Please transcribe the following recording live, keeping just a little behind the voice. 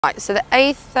Right, so the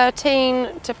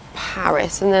A13 to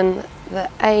Paris and then the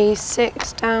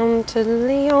A6 down to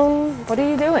Lyon. What are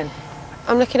you doing?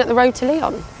 I'm looking at the road to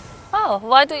Lyon. Oh,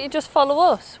 why don't you just follow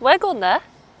us? We're going there.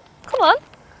 Come on.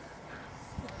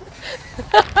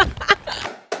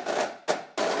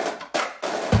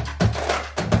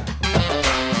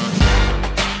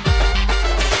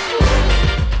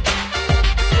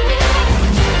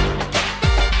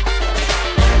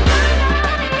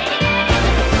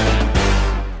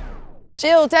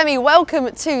 Jill, Demi,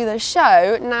 welcome to the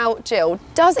show. Now, Jill,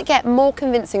 does it get more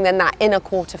convincing than that in a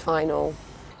quarter-final?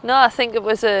 No, I think it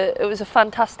was a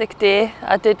fantastic day.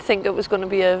 I did think it was going to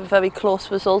be a very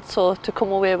close result, so to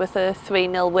come away with a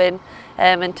 3-0 win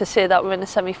and to say that we're in the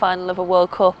semi-final of a World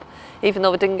Cup, even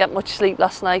though we didn't get much sleep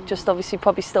last night, just obviously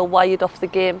probably still wired off the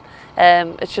game,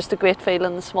 it's just a great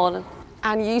feeling this morning.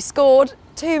 And you scored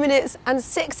 2 minutes and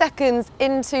 6 seconds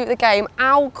into the game,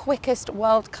 our quickest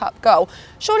World Cup goal.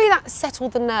 Surely that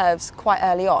settled the nerves quite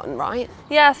early on, right?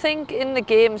 Yeah, I think in the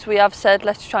games we have said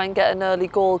let's try and get an early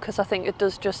goal, because I think it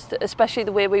does just, especially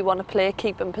the way we want to play,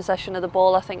 keeping possession of the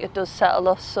ball, I think it does settle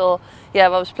us. So yeah, I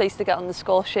was pleased to get on the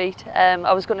score sheet.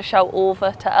 I was going to shout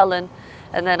over to Ellen,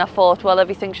 and then I thought, well,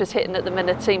 everything she's hitting at the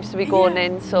minute seems to be going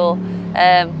in, so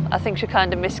I think she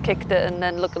kind of miskicked it, and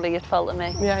then luckily it fell to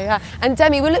me. Yeah. And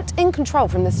Demi, we looked in control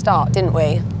from the start, didn't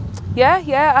we?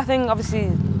 Yeah. I think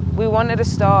obviously we wanted to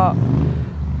start,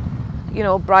 you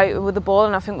know, bright with the ball,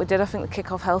 and I think we did. I think the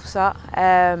kickoff helps that.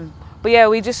 But yeah,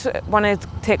 we just wanted to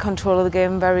take control of the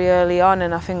game very early on,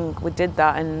 and I think we did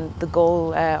that, and the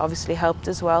goal obviously helped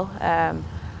as well. And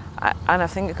I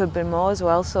think it could have been more as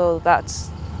well, so that's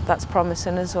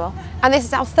promising as well. And this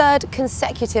is our third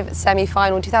consecutive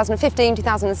semi-final, 2015,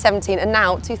 2017 and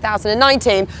now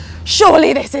 2019.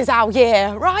 Surely this is our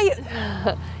year, right?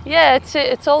 Yeah,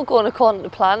 it's all going according to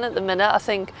plan at the minute. I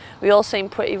think we all seem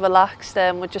pretty relaxed,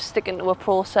 we're just sticking to a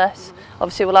process.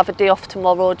 Obviously we'll have a day off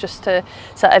tomorrow just so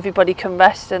everybody can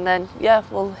rest, and then yeah,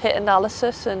 we'll hit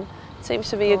analysis, and it seems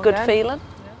to be a good feeling.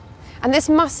 And this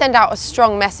must send out a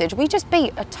strong message. We just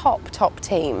beat a top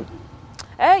team.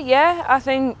 Yeah, I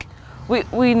think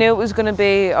we knew it was going to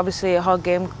be obviously a hard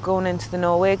game going into the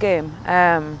Norway game,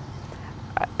 and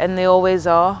they always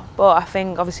are, but I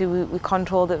think obviously we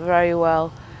controlled it very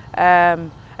well,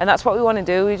 and that's what we want to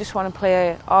do. We just want to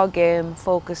play our game,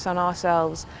 focus on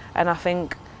ourselves, and I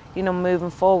think, you know,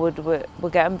 moving forward we're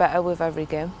getting better with every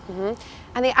game.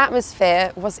 And the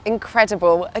atmosphere was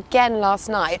incredible again last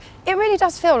night. It really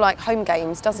does feel like home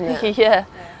games, doesn't it? Yeah.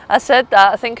 I said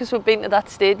that, I think because we've been to that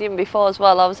stadium before as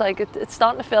well, I was like, it's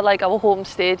starting to feel like our home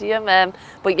stadium.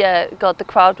 But yeah, God, the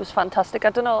crowd was fantastic. I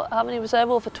don't know, how many was there,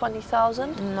 over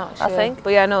 20,000? Not sure. I think.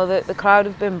 But yeah, no, the crowd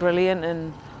have been brilliant,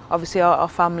 and obviously our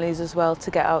families as well, to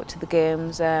get out to the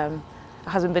games. It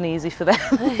hasn't been easy for them.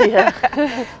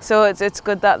 Yeah. So it's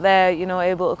good that they're, you know,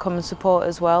 able to come and support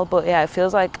as well. But yeah, it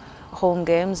feels like home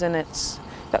games, and that's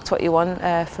what you want,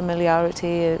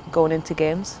 familiarity going into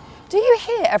games. Do you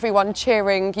hear everyone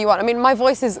cheering you on? I mean, my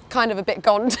voice is kind of a bit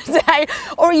gone today.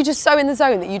 Or are you just so in the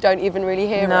zone that you don't even really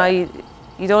hear it? No, you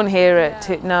don't hear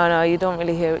it. No, you don't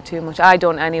really hear it too much. I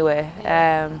don't anyway.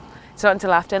 It's not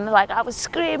until after, and they're like, I was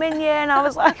screaming, yeah, and I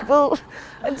was like, well,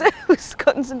 I was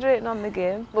concentrating on the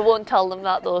game. We won't tell them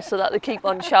that though, so that they keep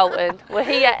on shouting. We'll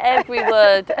hear every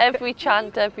word, every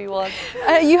chant, everyone.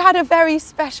 You had a very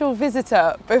special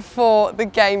visitor before the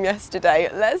game yesterday.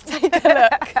 Let's take a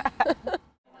look.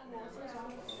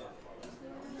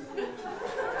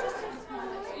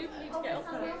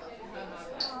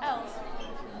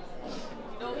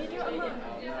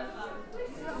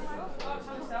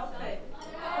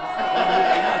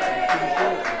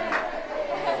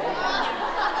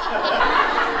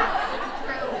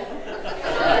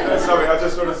 Sorry, I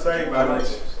just want to say, man,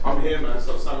 I'm here, man,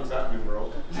 so something's happening,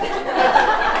 bro. Feeling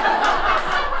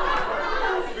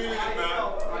it, man.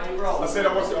 I said I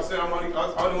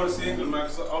only want to see England, man,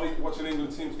 because I only watching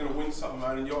England team's going to win something,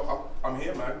 man, and I'm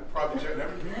here, man, private jet and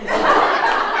everything.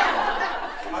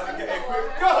 I can get here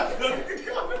quick. God, is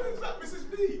that Mrs.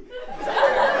 B? Is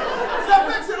that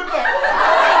Bex in the back?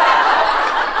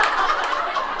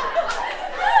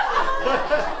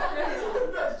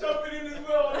 Bex jumping in as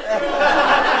well.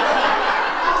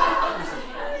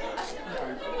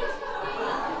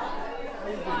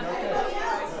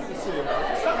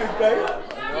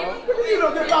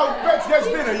 Bex gets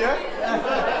dinner, yeah?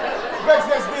 Bex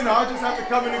gets dinner, I just have to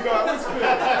come in and go out. What's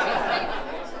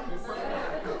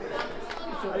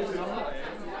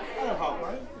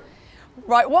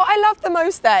Right, what I love the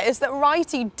most there is that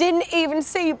Righty didn't even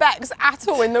see Bex at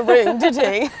all in the room, did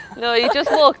he? No, he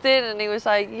just walked in and he was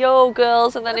like, yo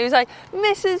girls, and then he was like,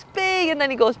 Mrs. B, and then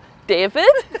he goes, David?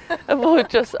 And we were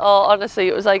just, oh, honestly,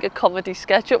 it was like a comedy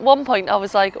sketch. At one point I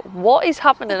was like, what is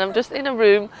happening? I'm just in a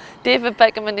room, David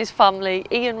Beckham and his family,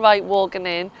 Ian Wright walking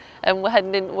in, and we're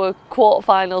heading into a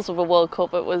quarterfinals of a World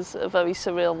Cup. It was a very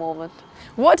surreal moment.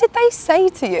 What did they say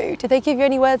to you? Did they give you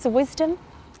any words of wisdom?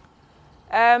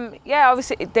 Yeah,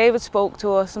 obviously David spoke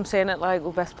to us. I'm saying it like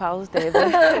we're best pals,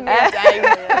 David.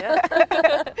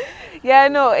 Yeah,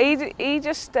 no, he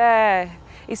just,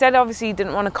 he said obviously he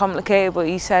didn't want to complicate it, but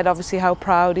he said obviously how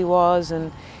proud he was, and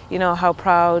you know how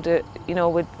proud, you know,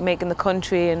 we're making the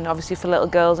country, and obviously for little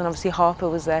girls, and obviously Harper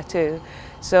was there too.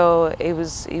 So he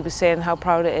was saying how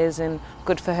proud it is and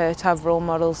good for her to have role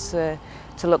models to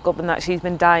look up, and that she's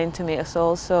been dying to meet us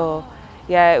all. So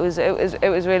yeah, it was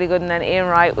really good. And then Ian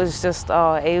Wright was just,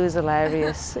 oh, he was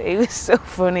hilarious. He was so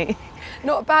funny.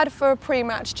 Not bad for a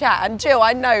pre-match chat. And Jill,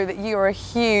 I know that you're a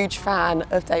huge fan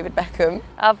of David Beckham.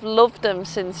 I've loved him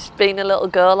since being a little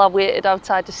girl. I waited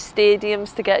outside the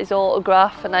stadiums to get his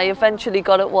autograph, and I eventually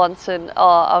got it once, and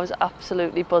oh, I was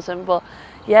absolutely buzzing. But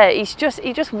yeah, he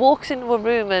just walks into a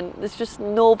room and there's just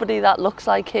nobody that looks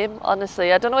like him,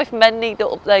 honestly. I don't know if men need to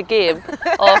up their game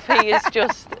or if he is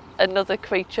just another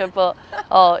creature, but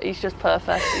oh, he's just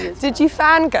perfect. Did you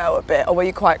fangirl a bit, or were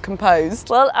you quite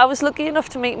composed? Well, I was lucky enough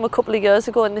to meet him a couple of years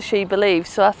ago in the She Believes,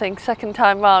 so I think second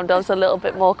time round I was a little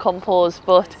bit more composed,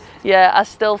 but yeah, I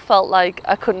still felt like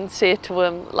I couldn't say to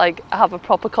him, like, have a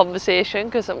proper conversation,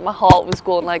 because my heart was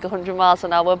going like 100 miles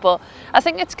an hour. But I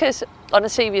think it's because, on a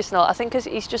serious note, I think because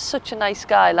he's just such a nice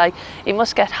guy. Like, he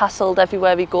must get hassled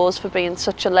everywhere he goes for being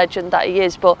such a legend that he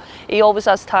is, but he always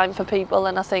has time for people,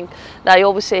 and I think that I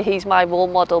always say he's my role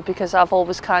model because I've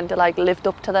always kind of like lived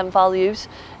up to them values.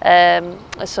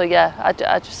 So yeah,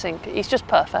 I just think he's just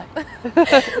perfect.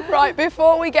 Right,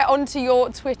 before we get onto your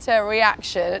Twitter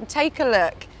reaction, take a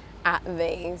look at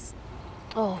these.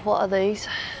 Oh, what are these?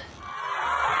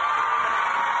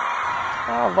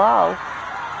 Oh wow.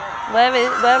 Where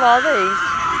are these?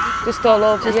 Just all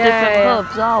over. Just different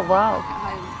pubs. Oh wow.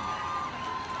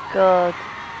 God,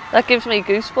 that gives me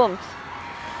goosebumps.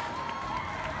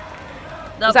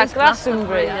 Was that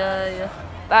Glastonbury? Yeah.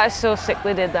 That is so sick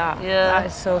they did that. Yeah. That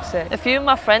is so sick. A few of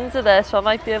my friends are there, so I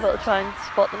might be able to try and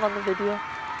spot them on the video.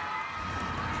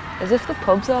 As if the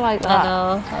pubs are like that. I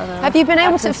know. Have you been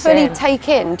able That's to fully insane. take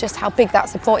in just how big that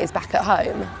support is back at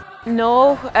home?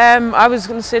 No, I was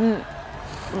going to say,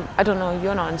 I don't know,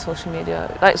 you're not on social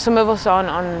media. Like, some of us aren't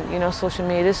on, you know, social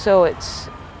media, so it's,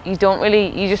 you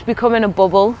just become in a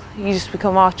bubble. You just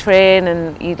become our train,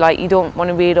 and you don't want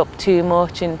to read up too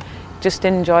much and just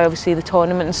enjoy obviously the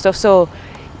tournament and stuff. So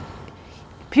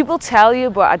people tell you,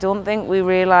 but I don't think we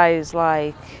realise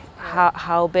like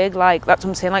how big, like, that's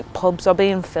what I'm saying, like pubs are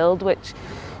being filled, which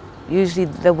usually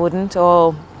they wouldn't.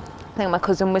 Or I think my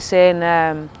cousin was saying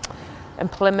in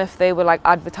Plymouth they were like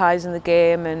advertising the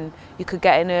game, and you could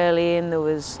get in early, and there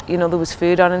was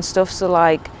food on and stuff. So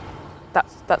like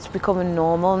that's becoming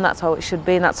normal, and that's how it should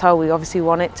be, and that's how we obviously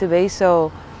want it to be.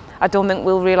 So I don't think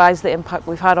we'll realise the impact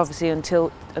we've had obviously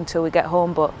until we get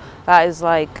home, but that is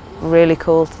like really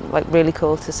cool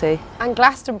to see. And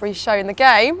Glastonbury's showing the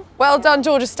game. Well done,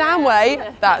 Georgia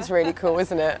Stanway. That's really cool,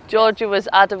 isn't it? Georgia was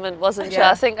adamant, wasn't she?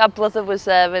 Yeah. I think our brother was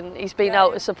there, and he's been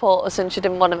out to support us, and she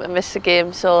didn't want him to miss the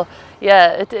game. So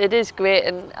yeah, it is great,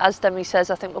 and as Demi says,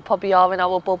 I think we probably are in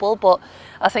our bubble, but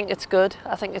I think it's good.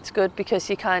 I think it's good because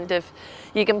you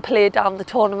can play down the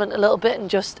tournament a little bit and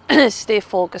just stay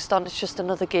focused on it's just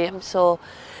another game. So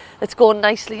it's going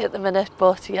nicely at the minute,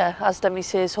 but yeah, as Demi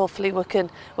says, hopefully we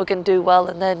can do well,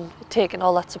 and then take in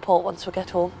all that support once we get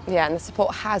home. Yeah, and the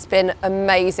support has been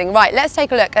amazing. Right, let's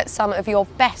take a look at some of your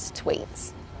best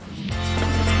tweets.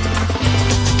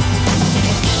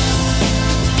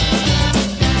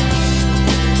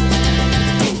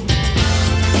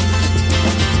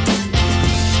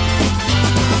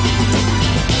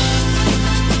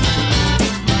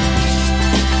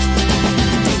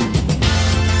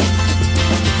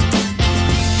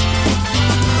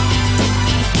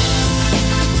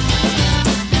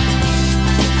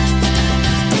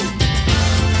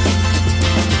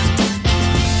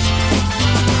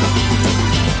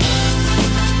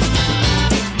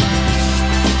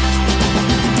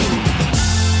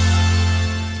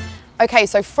 Okay,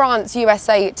 so France,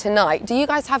 USA tonight. Do you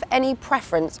guys have any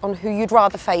preference on who you'd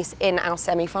rather face in our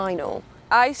semi-final?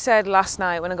 I said last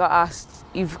night when I got asked,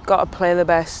 you've got to play the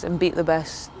best and beat the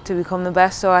best to become the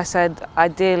best. So I said,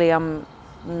 ideally, I'm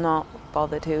not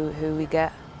bothered who we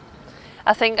get.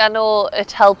 I know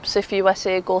it helps if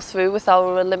USA go through with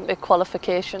our Olympic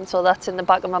qualification, so that's in the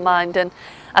back of my mind. And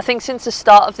I think since the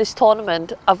start of this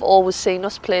tournament, I've always seen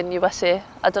us playing USA.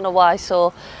 I don't know why,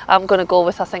 so I'm going to go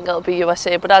with I think it'll be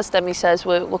USA. But as Demi says,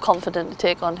 we're confident to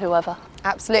take on whoever.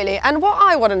 Absolutely. And what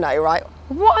I want to know, right,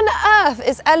 what on earth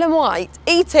is Ellen White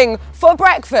eating for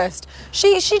breakfast?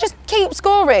 She just keeps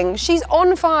scoring. She's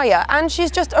on fire, and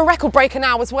she's just a record breaker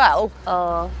now as well.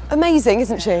 Amazing,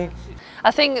 isn't she? I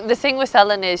think the thing with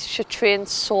Ellen is she trains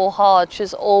so hard.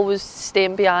 She's always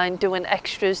staying behind, doing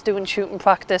extras, doing shooting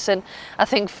practice. And I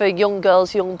think for young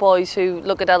girls, young boys who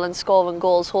look at Ellen scoring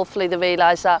goals, hopefully they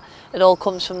realise that it all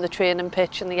comes from the training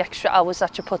pitch and the extra hours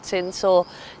that she puts in. So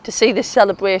to see this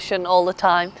celebration all the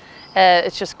time,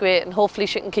 it's just great, and hopefully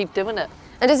she can keep doing it.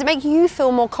 And does it make you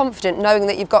feel more confident knowing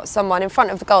that you've got someone in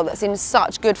front of the goal that's in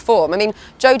such good form? I mean,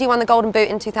 Jodie won the Golden Boot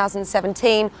in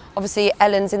 2017. Obviously,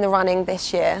 Ellen's in the running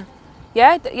this year.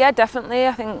 Yeah, definitely.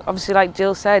 I think obviously, like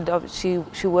Jill said,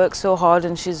 she works so hard,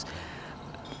 and she's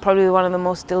probably one of the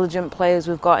most diligent players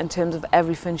we've got in terms of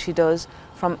everything she does,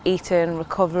 from eating,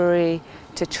 recovery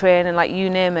to training, like you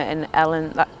name it. And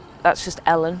Ellen, that's just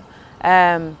Ellen.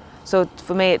 So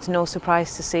for me, it's no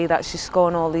surprise to see that she's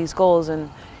scoring all these goals and,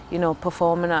 you know,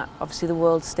 performing at obviously the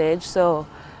world stage. So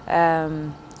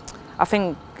I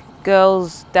think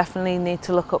girls definitely need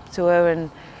to look up to her,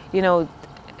 and you know,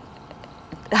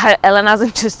 Ellen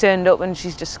hasn't just turned up and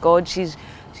she's just scored. She's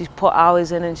put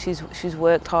hours in, and she's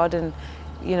worked hard, and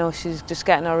you know, she's just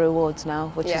getting her rewards now,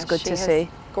 which is good to see.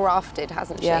 Grafted,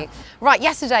 hasn't Yeah. she? Right,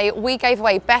 yesterday we gave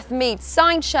away Beth Mead's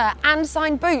signed shirt and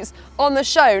signed boots on the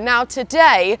show. Now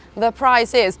today the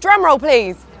prize is, drum roll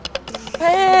please,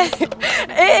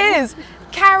 it is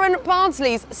Karen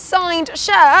Bardsley's signed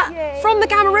shirt. Yay. From the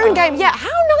Cameroon game. Yeah, how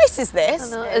nice is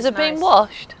this? Has it been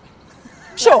washed?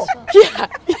 Sure. Yeah.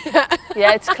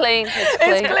 Yeah, it's clean.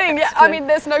 It's clean, yeah. I mean,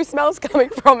 there's no smells coming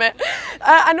from it.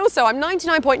 And also, I'm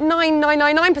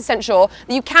 99.9999% sure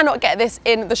that you cannot get this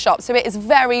in the shop. So it is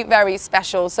very, very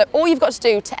special. So all you've got to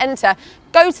do to enter,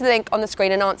 go to the link on the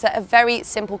screen and answer a very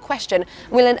simple question.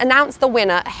 We'll announce the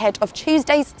winner ahead of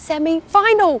Tuesday's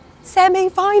semi-final.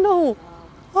 Semi-final.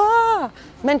 Ah,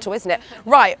 mental, isn't it?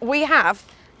 Right, we have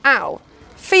our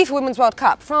FIFA Women's World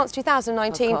Cup, France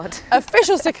 2019,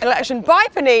 official sticker collection by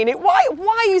Panini. Why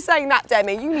are you saying that,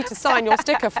 Demi? You need to sign your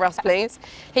sticker for us, please.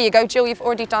 Here you go, Jill, you've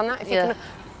already done that. If you can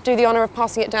do the honour of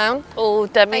passing it down. Oh,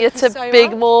 Demi, it's a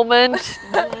big moment.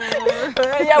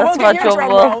 Yeah, we'll get you a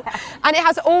drum roll. And it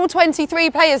has all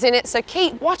 23 players in it, so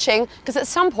keep watching, because at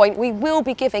some point we will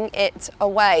be giving it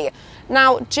away.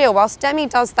 Now, Jill, whilst Demi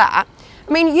does that,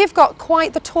 I mean, you've got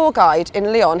quite the tour guide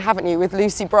in Lyon, haven't you, with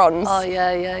Lucy Bronze? Oh,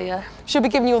 yeah. She'll be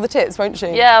giving you all the tips, won't she?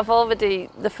 Yeah,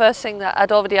 the first thing that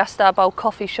I'd already asked her about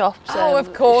coffee shops. Oh,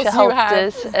 of course she helped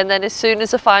us. And then as soon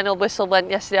as the final whistle went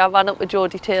yesterday, I ran up with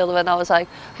Jodie Taylor and I was like,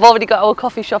 I've already got our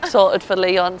coffee shop sorted for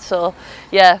Lyon. So,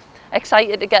 yeah,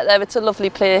 excited to get there. It's a lovely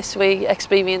place. We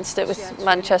experienced it with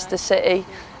Manchester City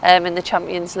in the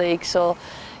Champions League. So,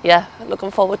 yeah,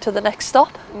 looking forward to the next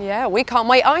stop. Yeah, we can't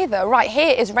wait either. Right,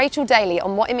 here is Rachel Daly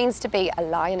on what it means to be a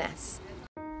lioness.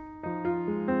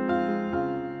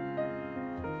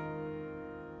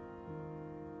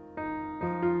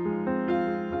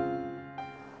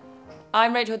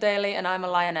 I'm Rachel Daly and I'm a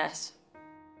lioness.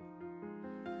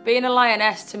 Being a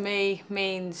lioness to me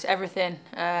means everything.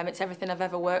 It's everything I've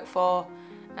ever worked for,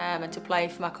 and to play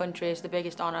for my country is the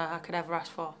biggest honour I could ever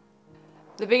ask for.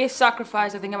 The biggest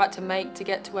sacrifice I think I've had to make to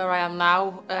get to where I am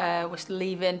now was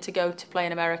leaving to go to play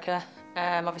in America.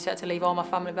 Obviously I had to leave all my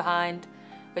family behind,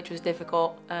 which was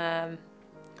difficult.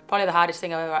 Probably the hardest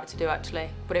thing I've ever had to do actually,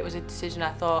 but it was a decision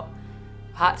I thought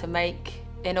I had to make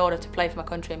in order to play for my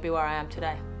country and be where I am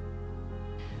today.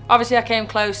 Obviously I came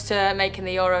close to making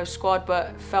the Euro squad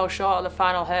but fell short of the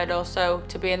final hurdle, so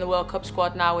to be in the World Cup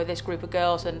squad now with this group of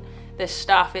girls and this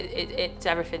staff, it's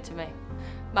everything to me.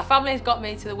 My family's got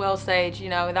me to the world stage, you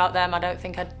know, without them I don't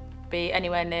think I'd be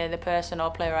anywhere near the person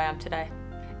or player I am today.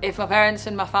 If my parents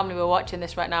and my family were watching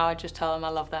this right now, I'd just tell them I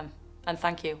love them and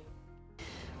thank you.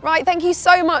 Right, thank you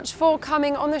so much for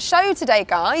coming on the show today,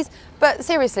 guys. But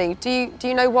seriously, do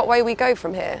you know what way we go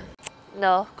from here?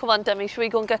 No, come on Demi, should we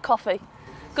go and get coffee?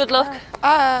 Good luck.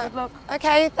 Good luck.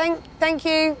 Okay, thank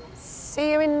you.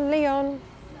 See you in Lyon.